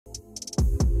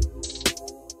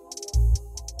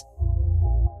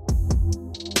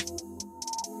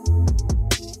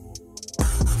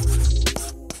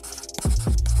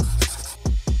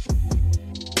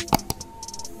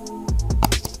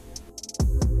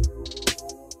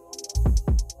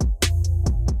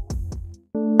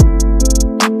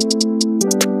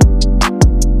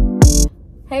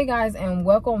Hey guys, and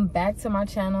welcome back to my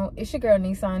channel. It's your girl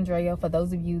Nisa Andrea, for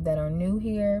those of you that are new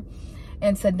here.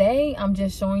 And today I'm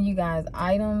just showing you guys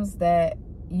items that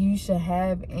you should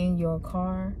have in your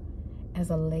car as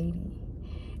a lady.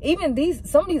 Even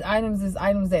some of these items is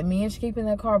items that men should keep in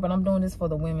their car, but I'm doing this for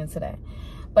the women today.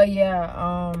 But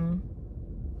yeah,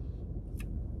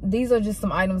 these are just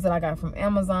some items that I got from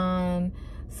Amazon,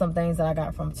 some things that I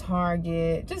got from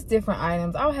Target, just different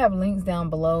items. I'll have links down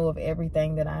below of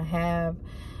everything that I have.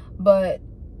 But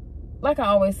like I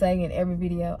always say in every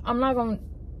video, I'm not gonna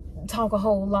talk a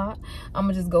whole lot. I'm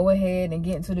gonna just go ahead and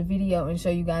get into the video and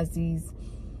show you guys these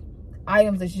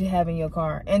items that you have in your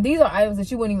car. And these are items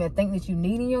that you wouldn't even think that you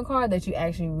need in your car that you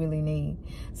actually really need.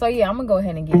 So yeah, I'm gonna go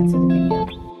ahead and get into the video.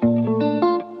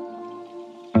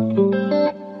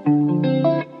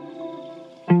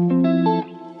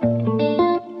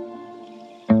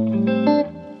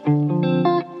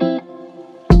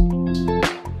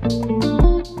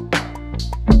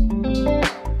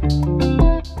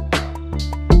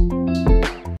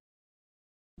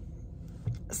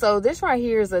 So this right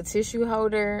here is a tissue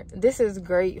holder. This is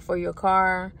great for your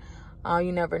car.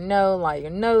 You never know, like your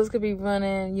nose could be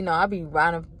running. You know, I be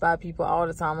riding by people all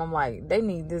the time. I'm like, they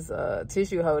need this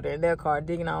tissue holder in their car,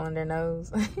 digging all in their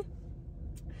nose.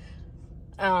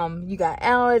 You got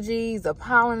allergies, the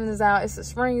pollen is out, it's the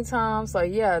springtime. So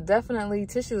yeah, definitely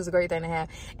tissue is a great thing to have.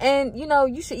 And you know,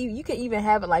 you can even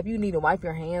have it like you need to wipe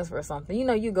your hands for something. You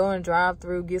know, you go and drive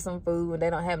through, get some food and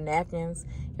they don't have napkins.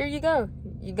 Here you go.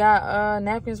 You got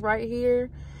napkins right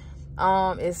here.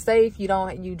 It's safe. You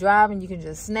drive and you can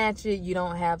just snatch it. You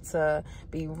don't have to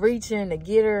be reaching to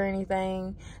get it or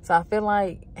anything. So I feel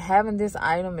like having this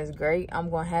item is great.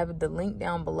 I'm going to have the link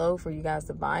down below for you guys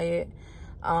to buy it.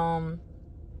 And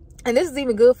this is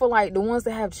even good for like the ones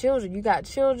that have children. You got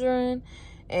children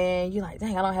and you're like,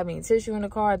 dang, I don't have any tissue in the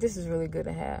car. This is really good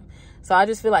to have. So I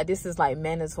just feel like this is like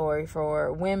mandatory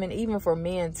for women, even for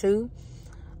men too.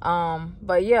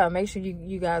 But yeah, make sure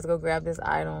you guys go grab this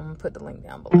item. Put the link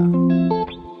down below.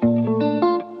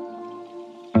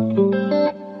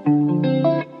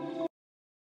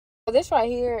 So this right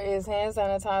here is hand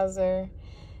sanitizer.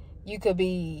 You could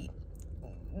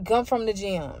come from the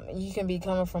gym. You can be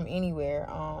coming from anywhere.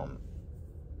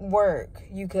 Work.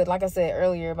 You could, like I said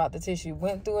earlier about the tissue,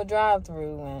 went through a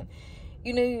drive-through and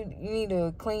you need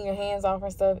to clean your hands off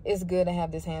and stuff. It's good to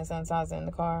have this hand sanitizer in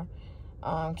the car.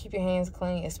 Keep your hands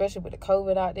clean, especially with the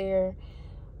COVID out there.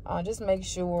 Just make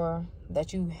sure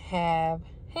that you have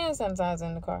hand sanitizer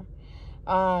in the car.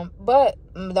 But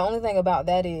the only thing about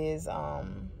that is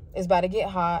it's about to get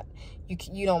hot.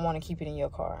 You don't want to keep it in your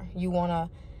car. You want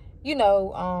to, you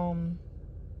know,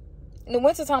 in the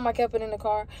wintertime, I kept it in the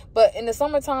car. But in the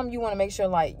summertime, you want to make sure,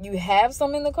 like, you have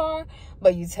some in the car,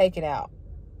 but you take it out.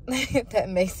 If that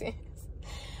makes sense.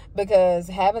 Because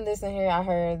having this in here, I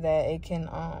heard that it can,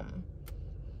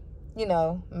 you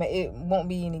know, it won't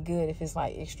be any good if it's,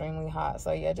 like, extremely hot.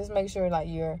 So, yeah, just make sure, like,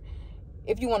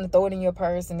 if you want to throw it in your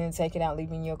purse and then take it out,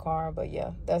 leave it in your car. But,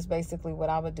 yeah, that's basically what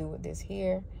I would do with this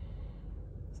here.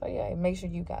 So, yeah, make sure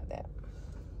you got that.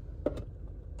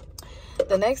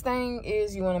 The next thing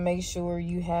is you want to make sure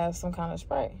you have some kind of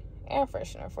spray, air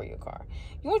freshener for your car.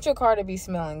 You want your car to be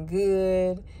smelling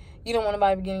good. You don't want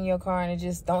nobody to get in your car and it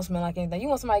just don't smell like anything. You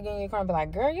want somebody to get in your car and be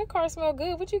like, girl, your car smells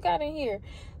good. What you got in here?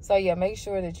 So, yeah, make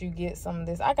sure that you get some of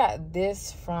this. I got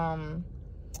this from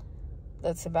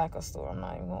the tobacco store. I'm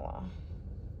not even going to lie.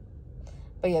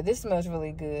 But, yeah, this smells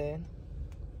really good.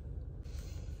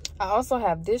 I also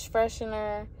have dish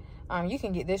freshener. You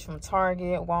can get this from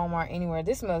Target, Walmart, anywhere.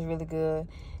 This smells really good.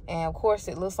 And, of course,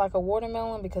 it looks like a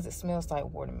watermelon because it smells like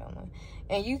watermelon.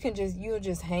 And you'll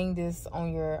just hang this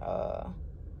on your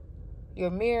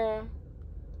mirror.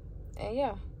 And,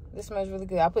 yeah, this smells really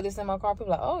good. I put this in my car.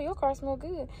 People are like, oh, your car smells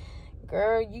good.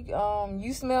 Girl,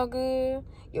 you smell good.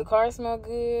 Your car smells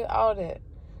good. All that.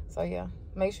 So, yeah,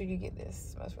 make sure you get this.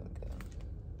 It smells really good.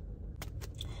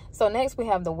 So next we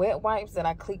have the wet wipes that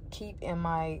I keep in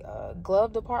my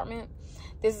glove department.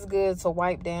 This is good to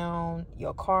wipe down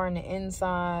your car on the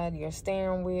inside, your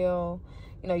steering wheel.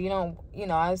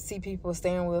 I see people's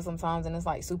steering wheel sometimes and it's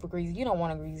like super greasy. You don't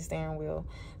want a greasy steering wheel.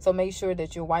 So make sure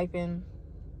that you're wiping,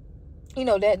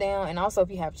 that down. And also if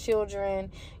you have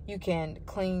children, you can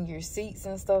clean your seats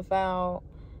and stuff out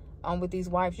with these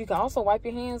wipes. You can also wipe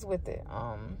your hands with it.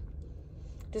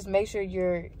 Just make sure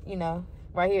you're,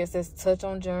 right here it says touch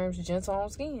on germs, gentle on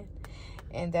skin.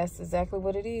 And that's exactly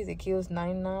what it is. It kills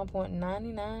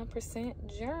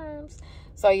 99.99% germs.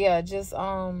 So yeah, just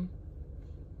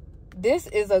this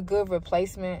is a good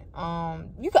replacement.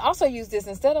 You can also use this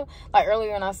instead of, like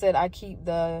earlier when I said I keep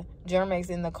the Germ-X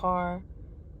in the car,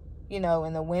 you know,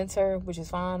 in the winter, which is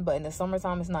fine, but in the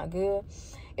summertime it's not good.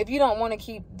 If you don't want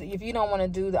to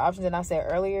do the options that I said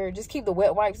earlier, just keep the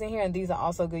wet wipes in here, and these are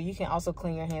also good. You can also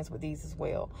clean your hands with these as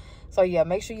well. So yeah,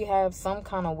 make sure you have some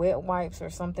kind of wet wipes or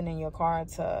something in your car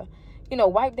to, you know,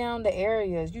 wipe down the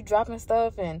areas. You dropping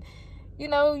stuff and, you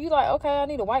know, you like, okay, I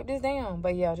need to wipe this down.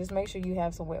 But yeah, just make sure you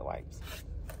have some wet wipes.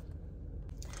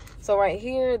 So right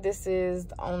here, this is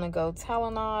the On-the-Go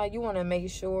Tylenol. You want to make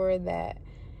sure that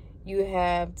you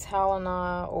have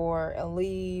Tylenol or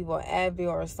Aleve or Advil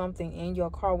or something in your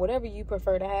car, whatever you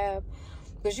prefer to have,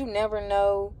 because you never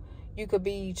know. You could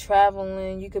be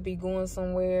traveling, you could be going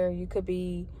somewhere, you could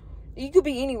be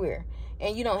anywhere,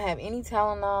 and you don't have any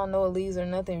Tylenol, no Aleves or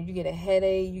nothing. You get a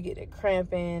headache, you get a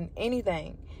cramping,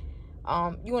 anything.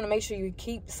 You want to make sure you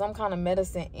keep some kind of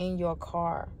medicine in your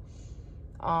car.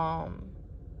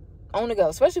 On the go,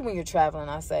 especially when you're traveling,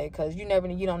 I say, because you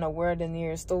don't know where the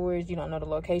nearest store is. You don't know the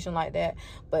location like that.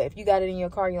 But if you got it in your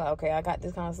car, you're like, okay, I got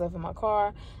this kind of stuff in my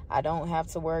car. I don't have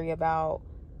to worry about,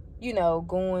 you know,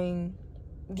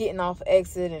 getting off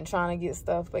exit and trying to get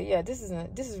stuff. But yeah, this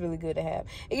is really good to have.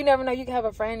 And you never know, you can have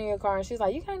a friend in your car and she's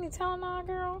like, you got any Tylenol,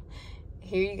 girl?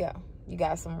 Here you go. You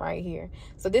got some right here.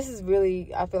 So this is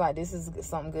really, I feel like this is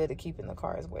something good to keep in the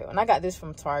car as well. And I got this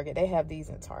from Target. They have these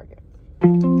in Target.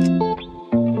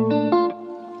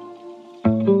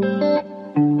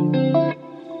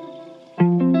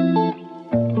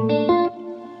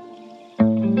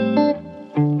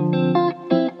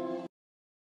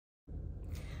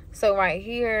 So right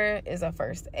here is a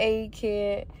first aid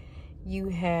kit. You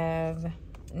have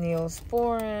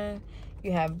Neosporin.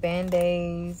 You have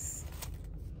Band-Aids.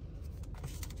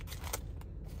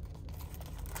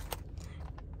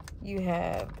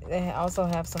 They also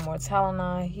have some more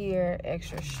Tylenol here,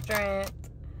 extra strength.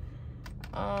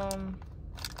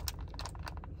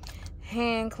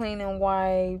 Hand cleaning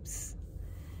wipes.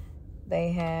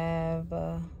 They have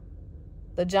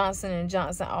the Johnson &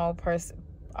 Johnson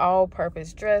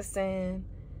all-purpose dressing,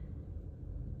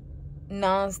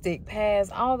 non-stick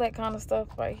pads, all that kind of stuff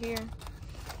right here.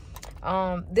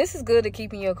 This is good to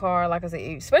keep in your car, like I said,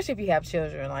 especially if you have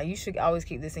children. Like, you should always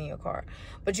keep this in your car.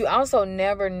 But you also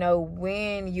never know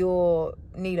when you'll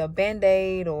need a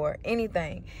Band-Aid or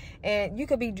anything. And you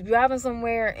could be driving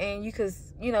somewhere and you could,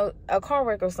 you know, a car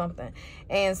wreck or something,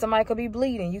 and somebody could be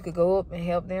bleeding. You could go up and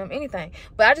help them, anything.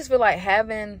 But I just feel like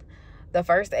having the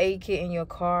first aid kit in your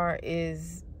car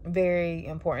is very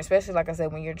important, especially, like I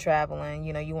said, when you're traveling.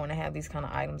 You know, you want to have these kind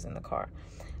of items in the car.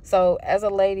 So as a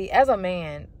lady, as a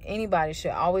man, anybody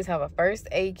should always have a first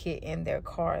aid kit in their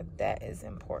car. That is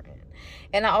important.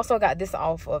 And I also got this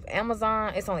off of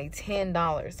Amazon. It's only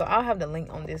 $10. So I'll have the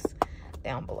link on this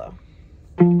down below.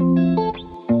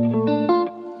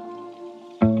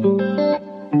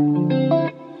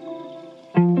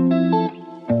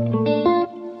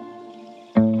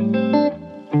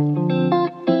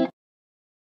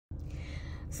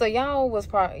 So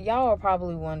y'all are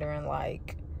probably wondering,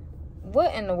 like,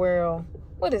 what in the world?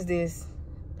 What is this?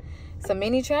 It's a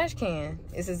mini trash can.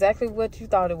 It's exactly what you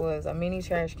thought it was, a mini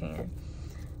trash can.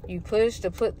 You push to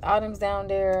put items down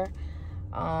there.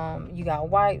 You got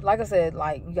wipes. Like I said,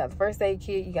 like, you got the first aid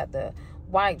kit, you got the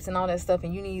wipes and all that stuff,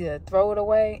 and you need to throw it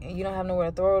away, and you don't have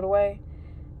nowhere to throw it away.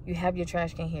 You have your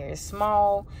trash can here. It's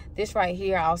small. This right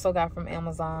here I also got from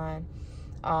Amazon.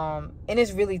 And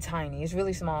it's really tiny. It's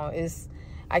really small.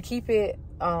 I keep it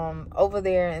over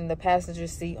there in the passenger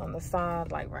seat on the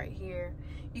side, like right here.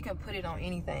 You can put it on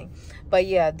anything. But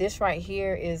yeah, this right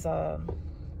here is a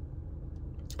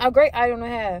great item to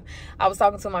have. I was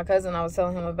talking to my cousin. I was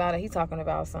telling him about it. He's talking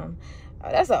about some,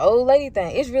 that's an old lady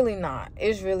thing. It's really not.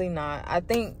 It's really not. I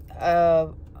think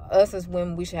us as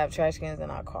women, we should have trash cans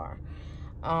in our car.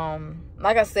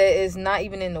 Like I said, it's not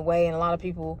even in the way, and a lot of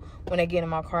people, when they get in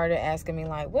my car, they're asking me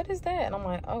like, what is that? And I'm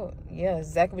like, oh yeah,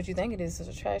 exactly what you think it is. It's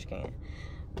a trash can.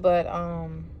 But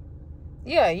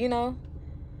yeah, you know,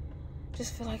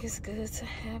 just feel like it's good to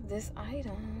have this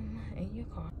item in your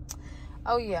car.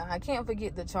 Oh yeah, I can't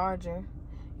forget the charger.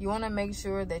 You want to make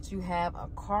sure that you have a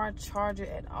car charger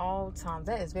at all times.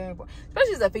 That is very important,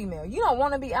 especially as a female. You don't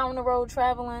want to be out on the road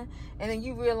traveling and then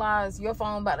you realize your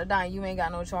phone about to die and you ain't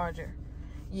got no charger.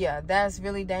 Yeah, that's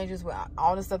really dangerous with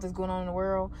all the stuff that's going on in the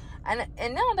world. And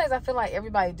nowadays, I feel like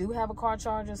everybody do have a car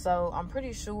charger. So I'm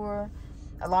pretty sure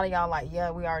a lot of y'all like, yeah,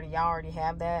 y'all already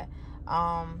have that.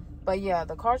 But yeah,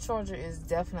 the car charger is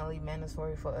definitely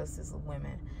mandatory for us as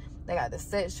women. They got the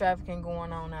sex trafficking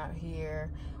going on out here.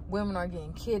 Women are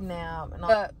getting kidnapped. And all.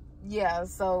 But yeah,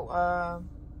 so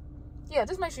yeah,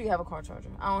 just make sure you have a car charger.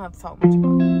 I don't have to talk much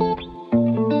about it.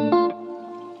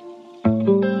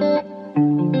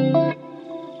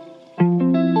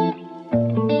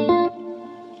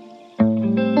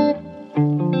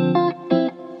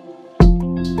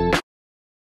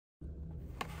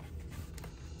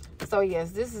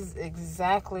 yes, this is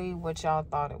exactly what y'all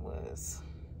thought it was.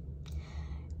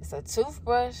 It's a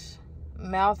toothbrush,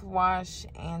 mouthwash,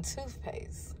 and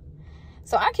toothpaste.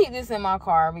 So I keep this in my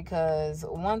car because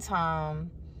one time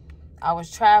I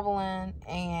was traveling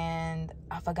and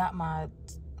I forgot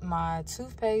my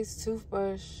toothpaste,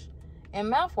 toothbrush,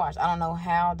 and mouthwash. I don't know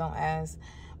how, don't ask.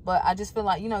 But I just feel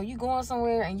like, you know, you going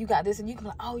somewhere and you got this and you can be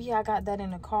like, oh yeah, I got that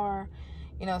in the car.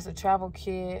 You know, it's a travel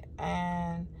kit,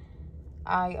 and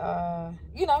I,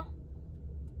 you know,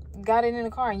 got it in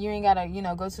the car, and you ain't gotta, you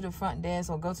know, go to the front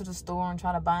desk or go to the store and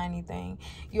try to buy anything.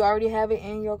 You already have it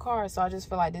in your car. So I just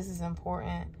feel like this is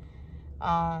important,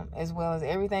 as well as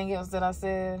everything else that I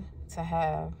said to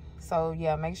have. So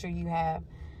yeah, make sure you have.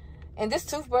 And this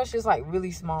toothbrush is like really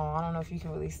small. I don't know if you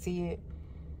can really see it,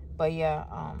 but yeah,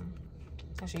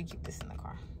 make sure you keep this in the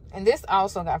car. And this I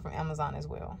also got from Amazon as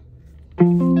well.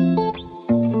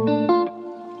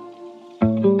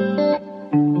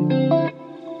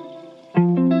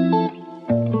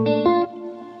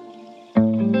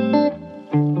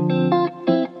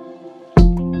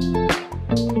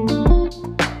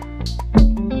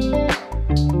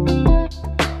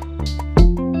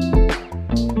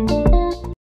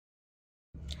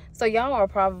 So y'all are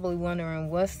probably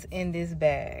wondering what's in this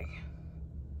bag.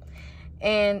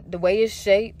 And the way it's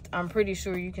shaped, I'm pretty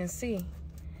sure you can see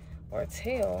or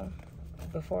tell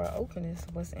before I open this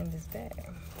what's in this bag.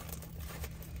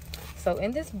 So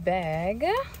in this bag,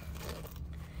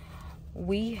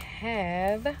 we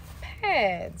have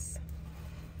pads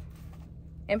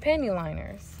and panty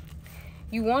liners.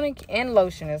 You want to, and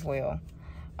lotion as well.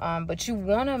 But you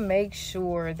want to make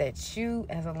sure that you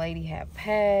as a lady have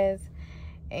pads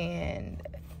and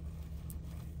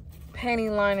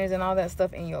panty liners and all that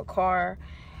stuff in your car.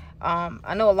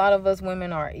 I know a lot of us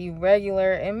women are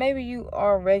irregular, and maybe you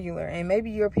are regular, and maybe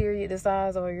your period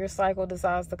decides or your cycle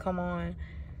decides to come on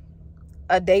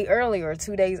a day early or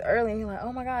 2 days early, and you're like,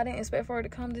 oh my God, I didn't expect for it to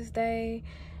come this day.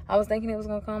 I was thinking it was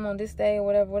gonna come on this day or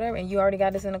whatever, and you already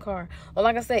got this in the car. Or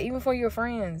like I said, even for your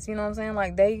friends, you know what I'm saying?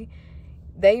 Like they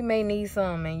may need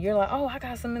some, and you're like, oh, I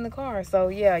got some in the car. So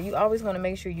yeah, you always want to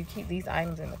make sure you keep these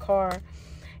items in the car,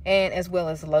 and as well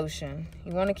as lotion.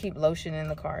 You want to keep lotion in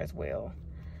the car as well.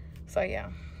 So yeah.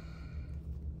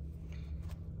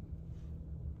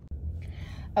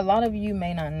 A lot of you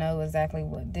may not know exactly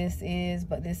what this is,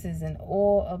 but this is an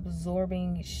oil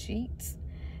absorbing sheet.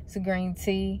 It's a green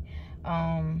tea.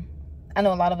 I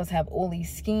know a lot of us have oily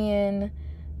skin.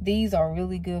 These are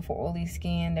really good for oily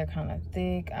skin. They're kind of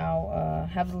thick. I'll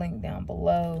have the link down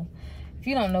below. If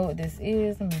you don't know what this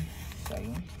is, let me show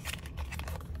you.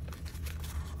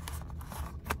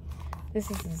 This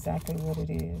is exactly what it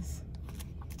is.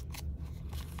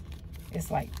 It's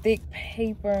like thick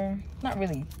paper. Not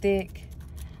really thick,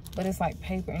 but it's like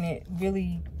paper, and it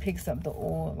really picks up the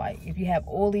oil. Like if you have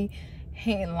oily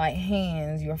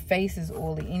hands, your face is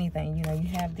oily, anything, you know, you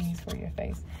have these for your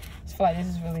face. I just feel like this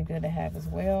is really good to have as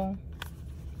well.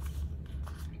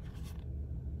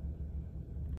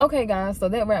 Okay guys, so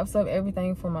that wraps up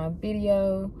everything for my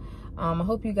video. I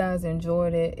hope you guys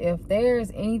enjoyed it. If there's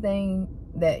anything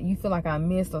that you feel like I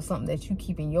missed or something that you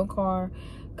keep in your car,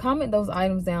 comment those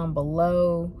items down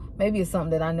below. Maybe it's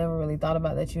something that I never really thought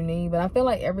about that you need, but I feel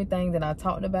like everything that I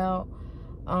talked about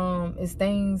is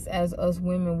things as us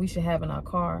women we should have in our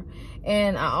car.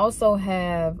 And I also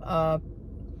have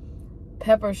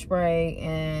pepper spray,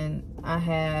 and I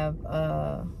have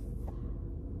a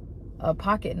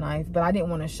pocket knife, but I didn't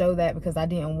want to show that because I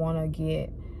didn't want to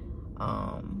get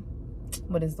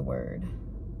what is the word?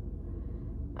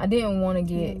 I didn't want to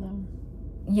get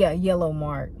yellow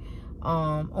mark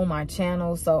on my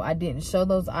channel, so I didn't show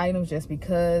those items just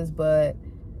because, but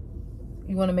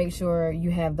you want to make sure you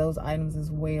have those items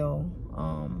as well.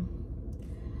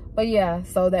 But yeah,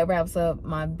 so that wraps up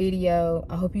my video.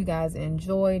 I hope you guys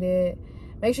enjoyed it.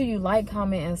 Make sure you like,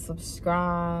 comment, and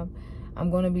subscribe.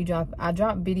 I'm going to be I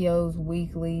drop videos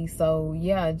weekly, so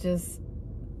yeah, just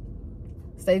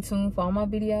stay tuned for all my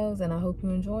videos, and I hope you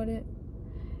enjoyed it,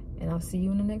 and I'll see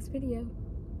you in the next video.